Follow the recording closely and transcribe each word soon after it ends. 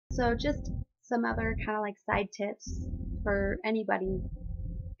So just some other kind of like side tips for anybody,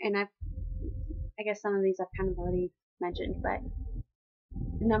 and I guess some of these I've kind of already mentioned, but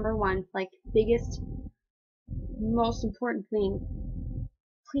number one, like biggest, most important thing,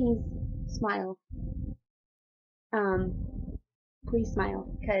 please smile. Um, please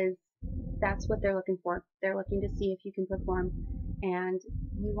smile, because that's what they're looking for. They're looking to see if you can perform, and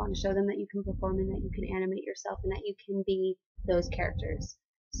you want to show them that you can perform and that you can animate yourself and that you can be those characters.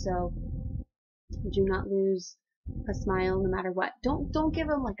 So do not lose a smile no matter what. Don't give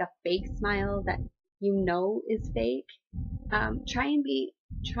them like a fake smile that you know is fake. Try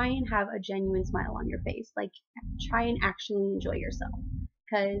and have a genuine smile on your face. Like try and actually enjoy yourself,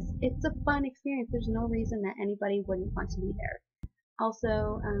 because it's a fun experience. There's no reason that anybody wouldn't want to be there.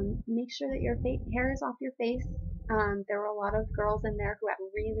 Also, make sure that your hair is off your face. There were a lot of girls in there who had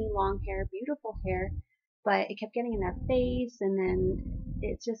really long hair, beautiful hair, but it kept getting in their face, and then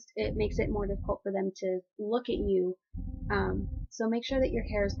it makes it more difficult for them to look at you. So make sure that your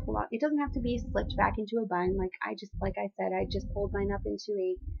hair is pulled out. It doesn't have to be slicked back into a bun. Like I said, I just pulled mine up into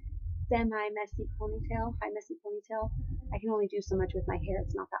a semi-messy ponytail, high messy ponytail. I can only do so much with my hair.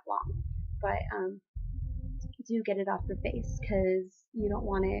 It's not that long, but do get it off your face, because you don't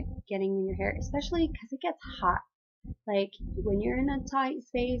want it getting in your hair, especially because it gets hot. Like when you're in a tight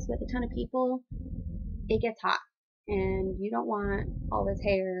space with a ton of people, it gets hot, and you don't want all this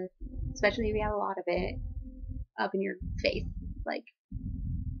hair, especially if you have a lot of it, up in your face. Like,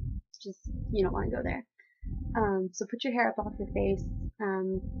 just, you don't want to go there. So put your hair up off your face.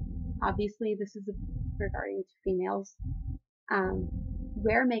 Obviously, this is regarding to females.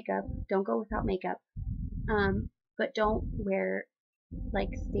 Wear makeup. Don't go without makeup. But don't wear like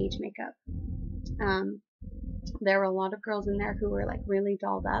stage makeup. There were a lot of girls in there who were like really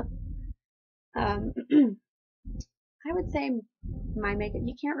dolled up. I would say my makeup,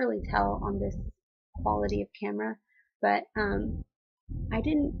 you can't really tell on this quality of camera, but I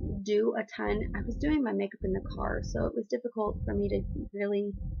didn't do a ton. I was doing my makeup in the car, so it was difficult for me to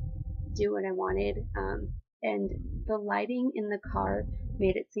really do what I wanted. And the lighting in the car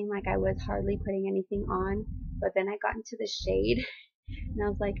made it seem like I was hardly putting anything on, but then I got into the shade and I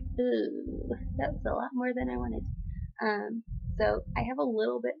was like, ooh, that's a lot more than I wanted. So I have a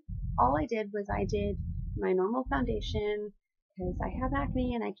little bit, all I did was I did my normal foundation, because I have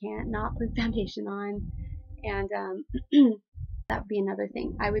acne and I can't not put foundation on, and that would be another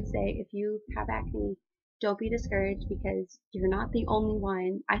thing. I would say if you have acne, don't be discouraged, because you're not the only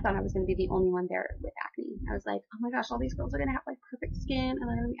one. I thought I was going to be the only one there with acne. I was like, oh my gosh, all these girls are going to have like perfect skin and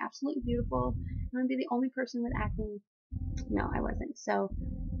they're going to be absolutely beautiful. I'm going to be the only person with acne. No, I wasn't. So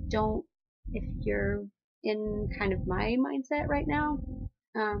if you're in kind of my mindset right now,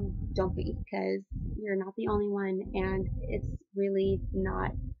 don't be, because you're not the only one, and it's really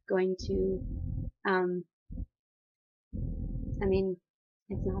not going to, I mean,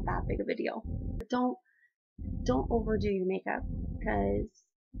 it's not that big of a deal. But don't overdo your makeup, because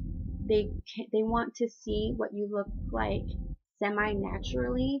they want to see what you look like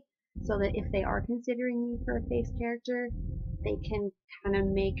semi-naturally, so that if they are considering you for a face character, they can kind of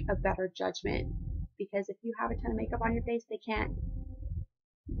make a better judgment. Because if you have a ton of makeup on your face, they can't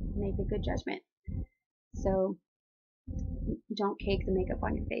make a good judgment. So don't cake the makeup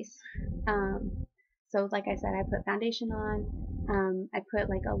on your face. So like I said, I put foundation on. I put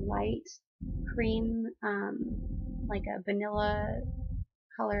like a light cream, like a vanilla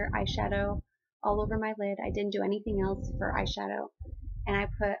color eyeshadow all over my lid. I didn't do anything else for eyeshadow. And I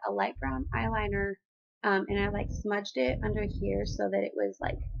put a light brown eyeliner, and I like smudged it under here so that it was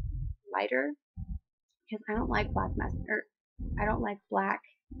like lighter, because I don't like black I don't like black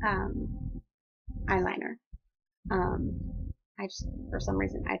eyeliner. I just, for some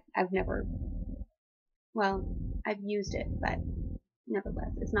reason, I've never, well, I've used it, but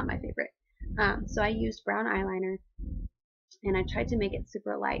nevertheless, it's not my favorite. So I used brown eyeliner, and I tried to make it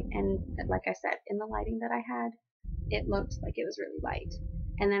super light, and like I said, in the lighting that I had, it looked like it was really light.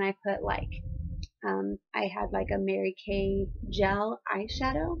 And then I put like, I had like a Mary Kay gel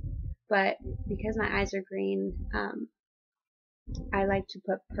eyeshadow, but because my eyes are green, I like to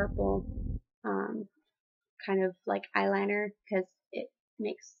put purple, kind of like eyeliner, because it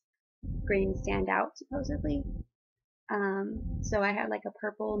makes green stand out, supposedly. So I had like a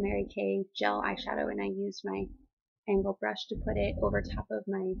purple Mary Kay gel eyeshadow, and I used my angle brush to put it over top of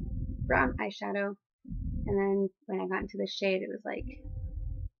my brown eyeshadow. And then when I got into the shade, it was like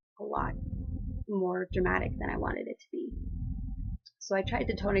a lot more dramatic than I wanted it to be. So I tried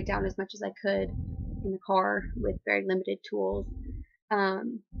to tone it down as much as I could in the car with very limited tools.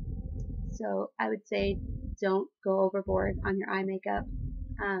 So I would say don't go overboard on your eye makeup.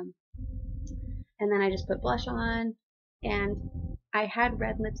 Um, and then I just put blush on, and I had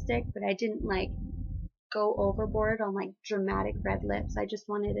red lipstick, but I didn't like go overboard on like dramatic red lips. I just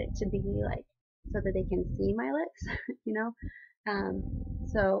wanted it to be like so that they can see my lips, you know.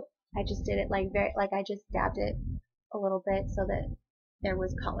 So I just did it like I just dabbed it a little bit so that there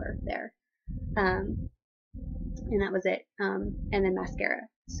was color there. And that was it. And then mascara.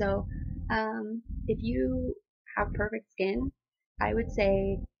 So if you have perfect skin, I would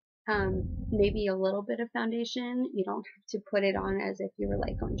say maybe a little bit of foundation. You don't have to put it on as if you were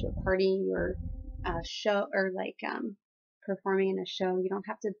like going to a party or a show or like performing in a show. You don't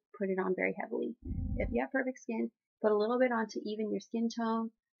have to put it on very heavily. If you have perfect skin, put a little bit on to even your skin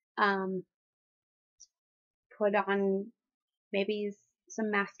tone. Put on maybe some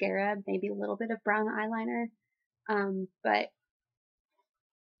mascara, maybe a little bit of brown eyeliner. But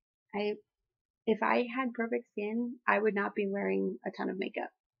if I had perfect skin, I would not be wearing a ton of makeup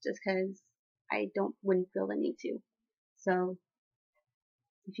just because I wouldn't feel the need to. So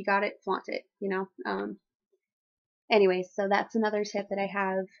if you got it, flaunt it, you know. Anyway, so that's another tip that I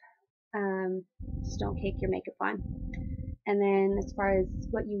have. Just don't cake your makeup on. And then as far as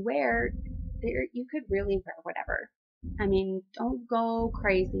what you wear, you could really wear whatever. I mean, don't go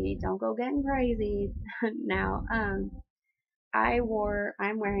crazy. Don't go getting crazy. Now, I'm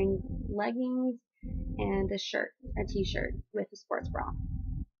wearing leggings and a shirt, a t-shirt with a sports bra.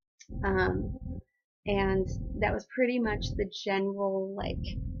 And that was pretty much the general like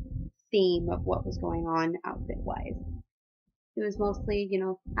theme of what was going on outfit wise. It was mostly, you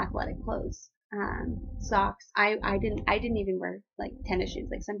know, athletic clothes. Socks. I didn't even wear like tennis shoes.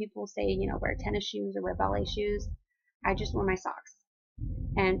 Like some people say, you know, wear tennis shoes or wear ballet shoes. I just wore my socks.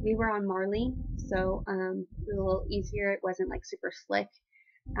 And we were on Marley, so it was a little easier. It wasn't like super slick.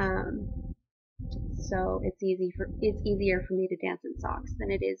 So it's easier for me to dance in socks than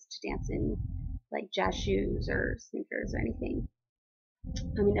it is to dance in like jazz shoes or sneakers or anything.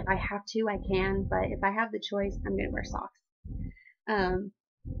 I mean, if I have to, I can, but if I have the choice, I'm gonna wear socks.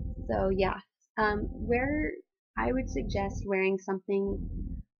 So yeah, where I would suggest wearing something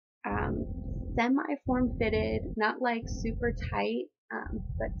semi-form fitted, not like super tight,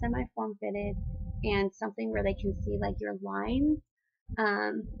 but semi-form fitted, and something where they can see like your lines,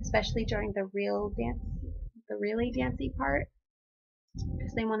 especially during the really dancey part,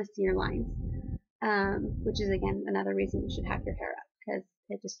 because they want to see your lines. Which is again another reason you should have your hair up because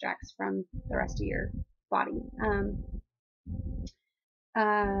it distracts from the rest of your body.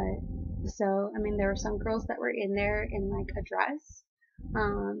 So I mean, there were some girls that were in there in like a dress,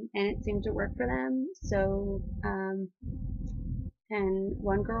 and it seemed to work for them. So, and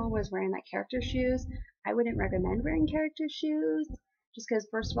one girl was wearing like character shoes. I wouldn't recommend wearing character shoes just because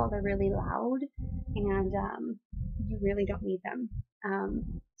first of all they're really loud and you really don't need them.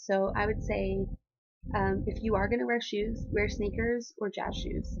 So I would say if you are going to wear shoes, wear sneakers or jazz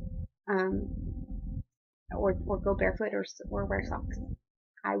shoes, or go barefoot or wear socks.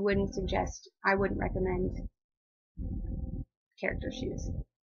 I wouldn't recommend character shoes.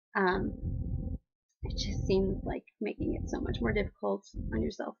 It just seems like making it so much more difficult on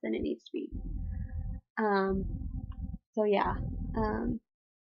yourself than it needs to be. So yeah,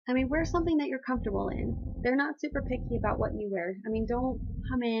 I mean, wear something that you're comfortable in. They're not super picky about what you wear. I mean, don't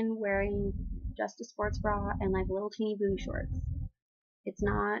come in wearing just a sports bra and like little teeny booty shorts. It's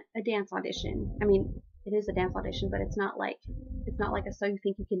not a dance audition. I mean, it is a dance audition, but it's not like a So You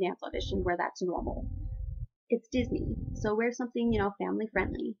Think You Can Dance audition where that's normal. It's Disney, so wear something, you know, family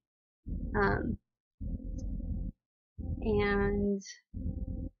friendly. And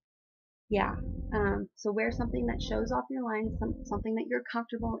yeah, so wear something that shows off your lines, something that you're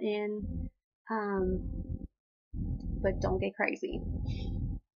comfortable in, but don't get crazy.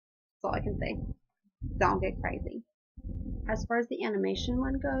 That's all I can say. Don't get crazy. As far as the animation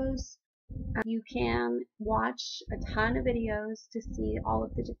one goes, you can watch a ton of videos to see all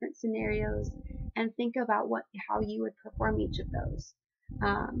of the different scenarios and think about how you would perform each of those.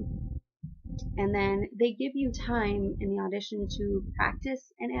 And then they give you time in the audition to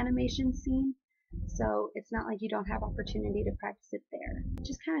practice an animation scene, so it's not like you don't have opportunity to practice it there.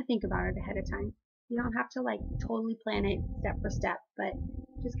 Just kind of think about it ahead of time. You don't have to like totally plan it step for step, but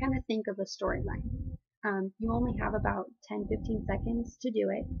just kind of think of a storyline. You only have about 10-15 seconds to do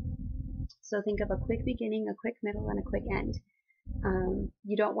it, so think of a quick beginning, a quick middle, and a quick end.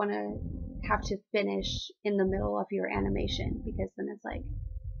 You don't want to have to finish in the middle of your animation because then it's like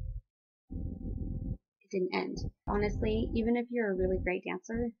it didn't end. Honestly, even if you're a really great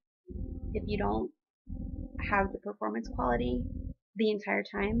dancer, if you don't have the performance quality the entire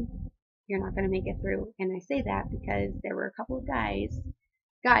time, you're not going to make it through. And I say that because there were a couple of guys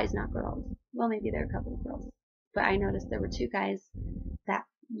Guys, not girls. Well, maybe there are a couple of girls. But I noticed there were 2 guys that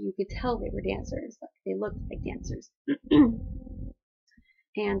you could tell they were dancers. Like, they looked like dancers.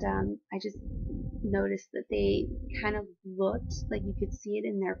 And I just noticed that they kind of looked like you could see it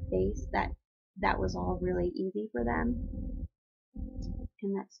in their face that was all really easy for them.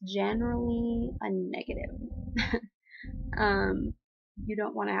 And that's generally a negative. You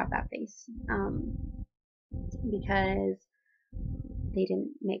don't want to have that face, because they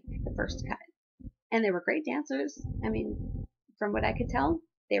didn't make the first cut. And they were great dancers. I mean, from what I could tell,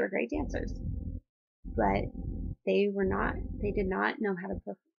 they were great dancers. But they did not know how to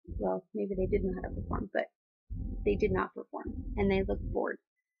perform. Well, maybe they did know how to perform, but they did not perform. And they looked bored.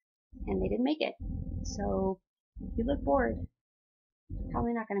 And they didn't make it. So, if you look bored, you're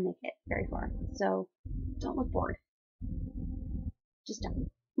probably not going to make it very far. So, don't look bored. Just don't.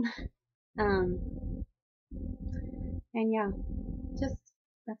 And yeah,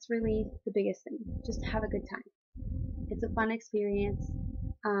 that's really the biggest thing. Just have a good time. It's a fun experience.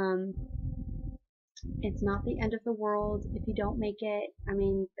 It's not the end of the world if you don't make it. I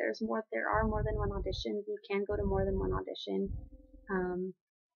mean, there are more than one audition. You can go to more than one audition.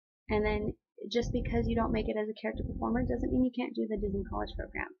 And then just because you don't make it as a character performer doesn't mean you can't do the Disney College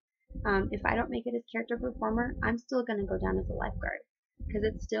program. If I don't make it as character performer, I'm still going to go down as a lifeguard because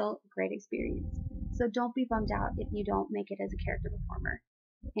it's still a great experience. So don't be bummed out if you don't make it as a character performer.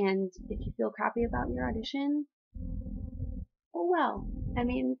 And if you feel crappy about your audition, oh well. I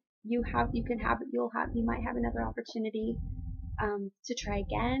mean, you might have another opportunity to try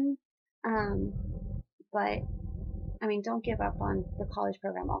again. But I mean, don't give up on the college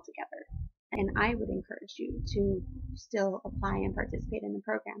program altogether. And I would encourage you to still apply and participate in the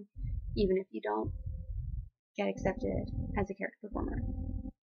program, even if you don't get accepted as a character performer,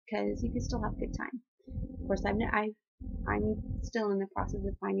 because you can still have a good time. Of course, I'm still in the process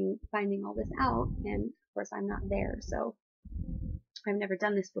of finding all this out, and of course, I'm not there, so I've never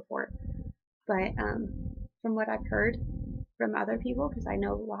done this before. But from what I've heard from other people, because I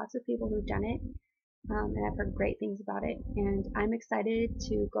know lots of people who've done it, and I've heard great things about it, and I'm excited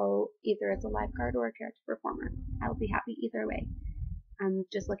to go either as a lifeguard or a character performer. I'll be happy either way. I'm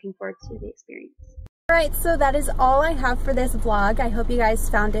just looking forward to the experience. Alright, so that is all I have for this vlog. I hope you guys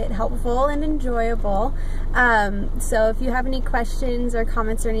found it helpful and enjoyable. So if you have any questions or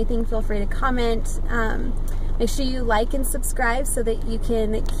comments or anything, feel free to comment. Make sure you like and subscribe so that you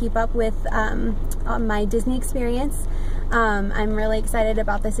can keep up with my Disney experience. I'm really excited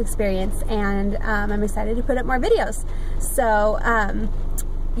about this experience, and I'm excited to put up more videos. So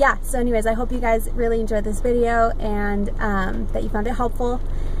yeah, so anyways, I hope you guys really enjoyed this video and that you found it helpful.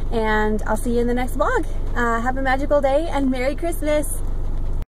 And I'll see you in the next vlog. Have a magical day and Merry Christmas!